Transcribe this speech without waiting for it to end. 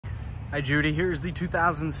Hi Judy, here's the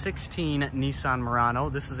 2016 Nissan Murano.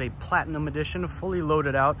 This is a Platinum Edition, fully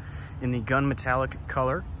loaded out in the gun metallic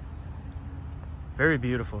color. Very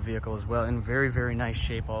beautiful vehicle as well, in very, very nice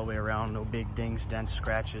shape all the way around. No big dings, dents,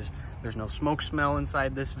 scratches. There's no smoke smell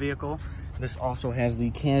inside this vehicle. This also has the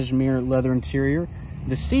cashmere leather interior.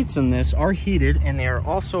 The seats in this are heated and they are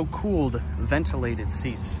also cooled, ventilated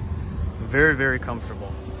seats. Very, very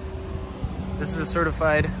comfortable. This is a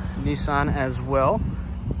certified Nissan as well,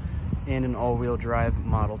 and an all-wheel drive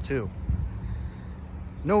model too.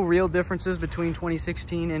 No real differences between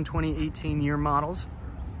 2016 and 2018 year models.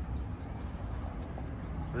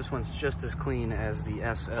 This one's just as clean as the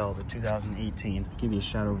SL, the 2018. Give you a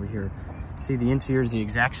shot over here. See, the interior is the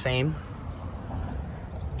exact same.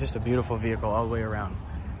 Just a beautiful vehicle all the way around.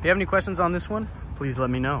 If you have any questions on this one, please let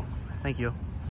me know. Thank you.